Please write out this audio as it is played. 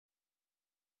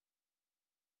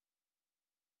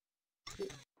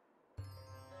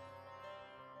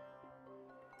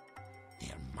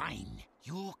mine.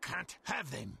 You can't have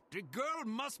them. The girl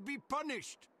must be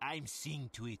punished. I'm seeing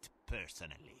to it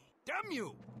personally. Damn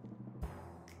you!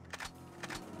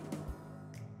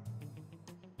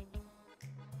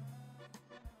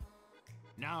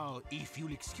 Now, if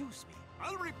you'll excuse me.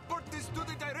 I'll report this to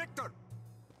the director.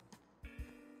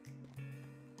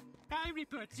 I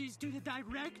report this to the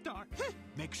director.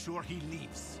 Make sure he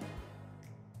leaves.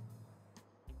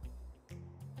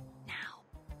 Now.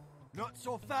 Not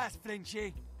so fast,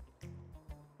 Frenchie.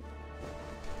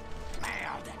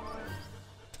 Merde!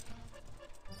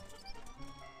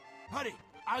 Hurry,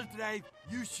 I'll drive,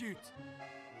 you shoot.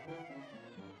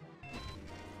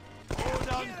 Hold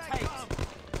on tight.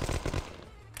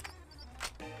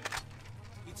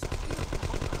 It's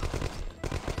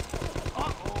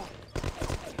Uh-oh.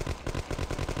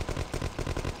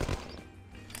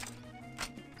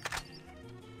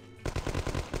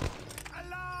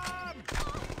 Alarm!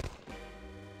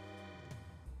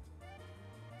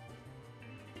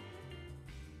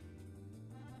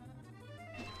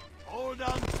 Hold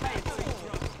on tight.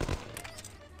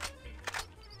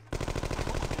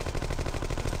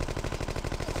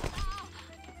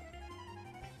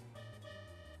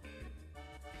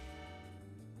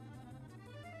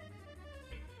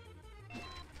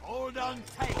 Hold on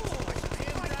tight.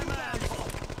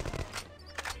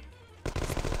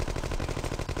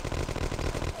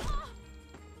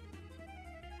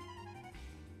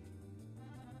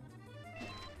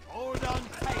 Hold on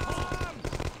tight.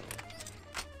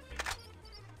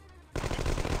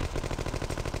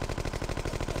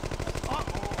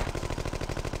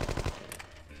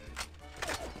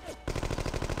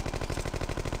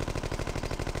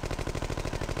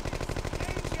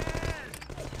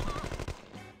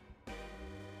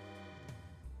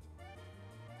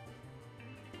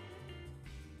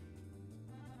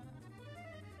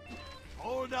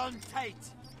 Hold on tight.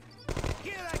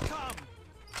 Here I come!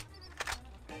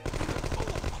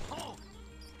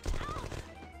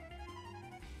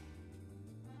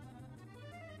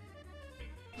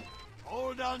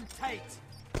 Hold on tight.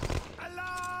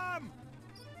 Alarm!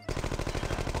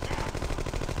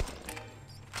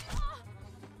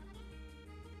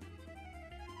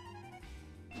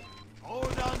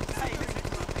 Hold on tight.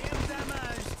 I'm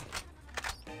damaged!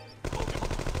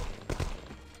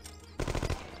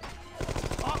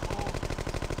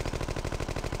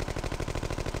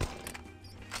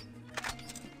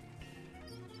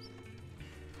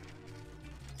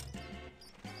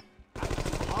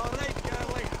 All right,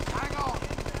 girlie, hang on.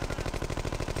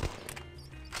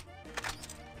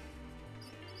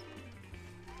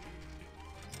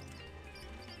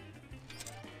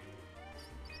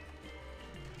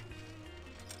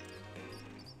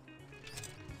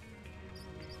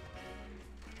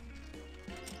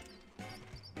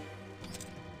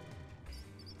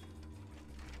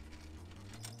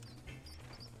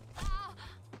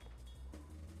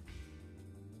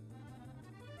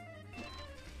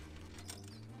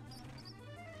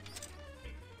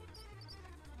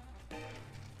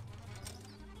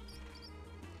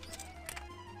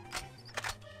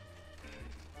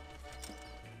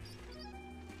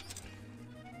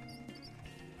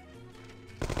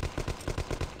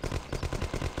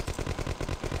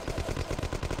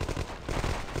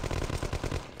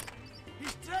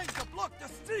 He's trying to block the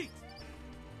street.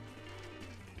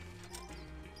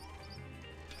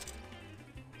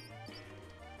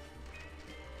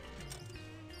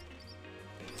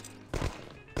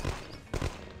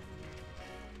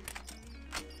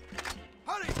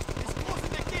 Hurry! He's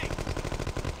closing the gate!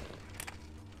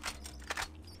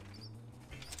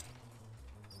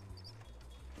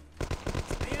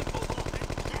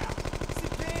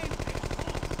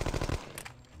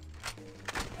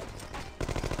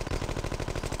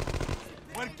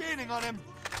 We're gaining on him!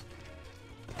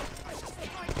 I shall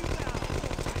strike you now!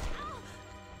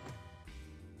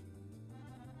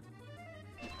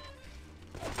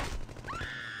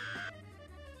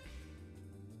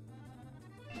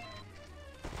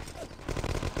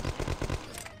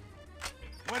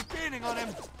 We're gaining on him!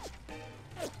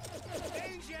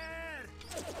 Danger!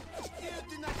 You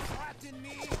do not threaten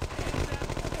me!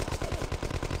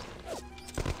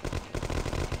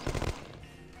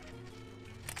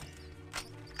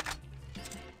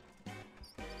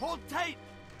 Hold tight!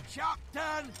 Sharp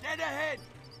turn, dead ahead!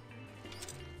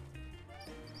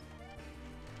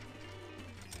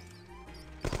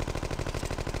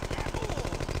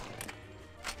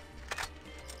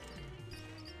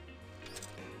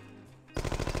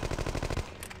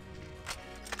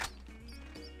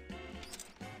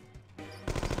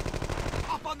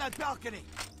 Up on that balcony!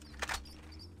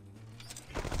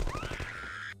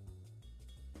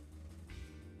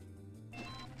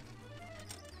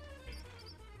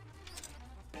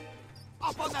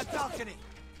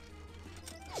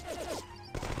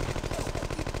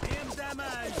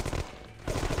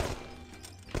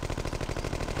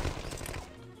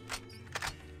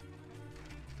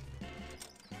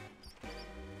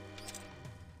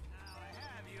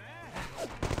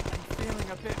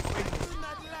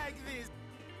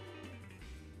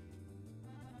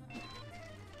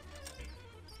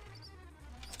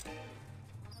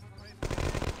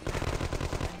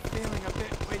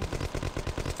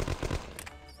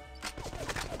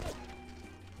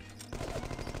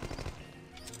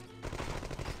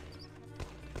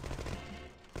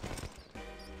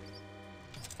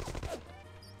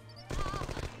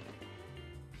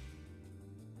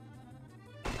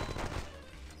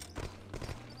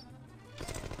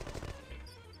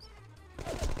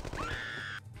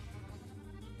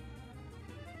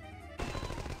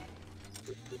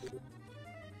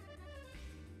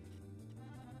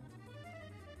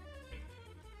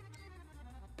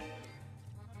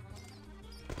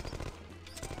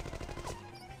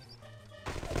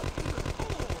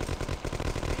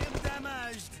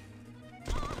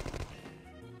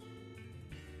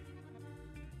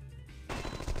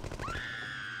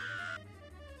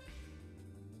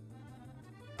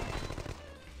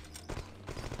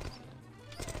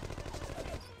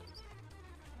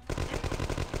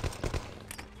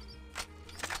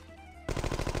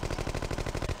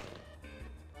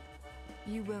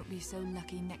 won't be so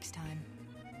lucky next time.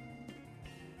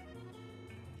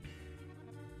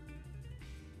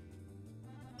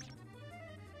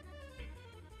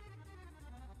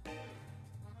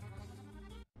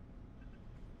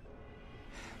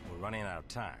 We're running out of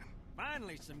time.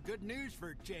 Finally, some good news for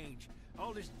a change.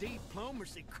 All this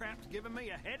diplomacy crap's giving me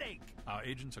a headache. Our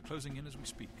agents are closing in as we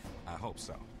speak. I hope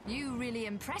so. You really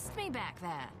impressed me back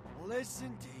there.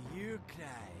 Listen to you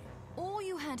cry. All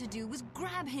you had to do was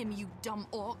grab him, you dumb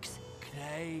orcs.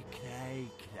 Cry, cry,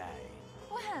 cry.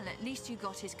 Well, at least you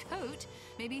got his coat.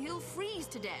 Maybe he'll freeze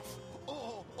to death.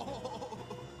 Oh,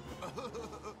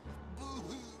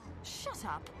 Shut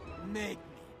up. Make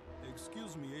me.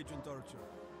 Excuse me, Agent Archer.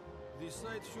 The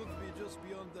site should be just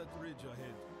beyond that ridge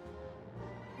ahead.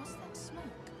 What's that smoke?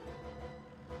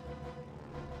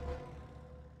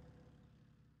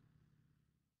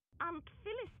 Aunt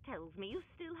Phyllis tells me you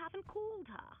still haven't called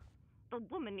her. The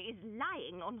woman is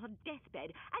lying on her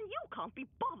deathbed, and you can't be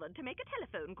bothered to make a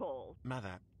telephone call.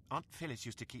 Mother, Aunt Phyllis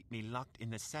used to keep me locked in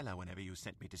the cellar whenever you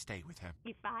sent me to stay with her.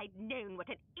 If I'd known what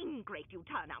an ingrate you'd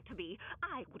turn out to be,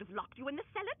 I would have locked you in the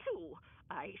cellar too.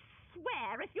 I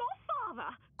swear it's your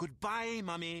father. Goodbye,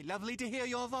 Mummy. Lovely to hear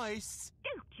your voice.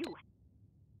 Don't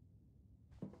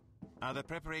you? Are the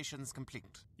preparations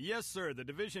complete? Yes, sir. The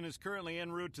division is currently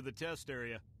en route to the test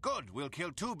area. Good. We'll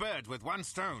kill two birds with one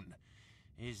stone.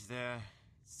 Is there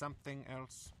something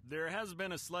else? There has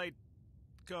been a slight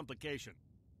complication.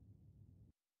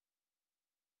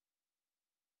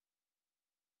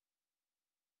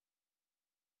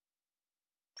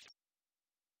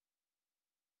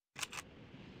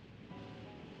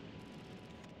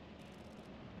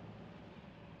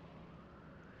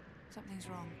 Something's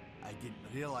wrong. I didn't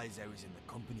realize I was in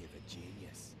the company of a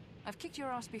genius. I've kicked your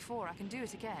ass before. I can do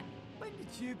it again. When did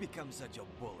you become such a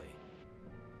bully?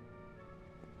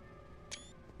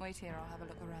 Wait here. I'll have a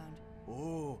look around.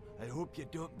 Oh, I hope you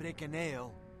don't break a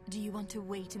nail. Do you want to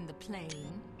wait in the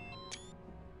plane?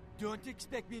 Don't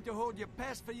expect me to hold your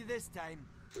pass for you this time.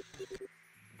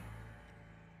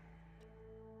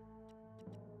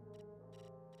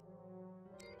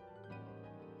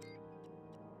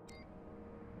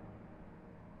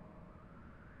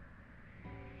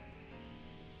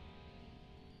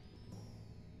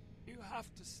 You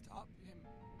have to stop him.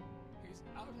 He's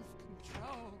out of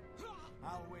control.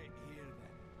 I'll wait here then.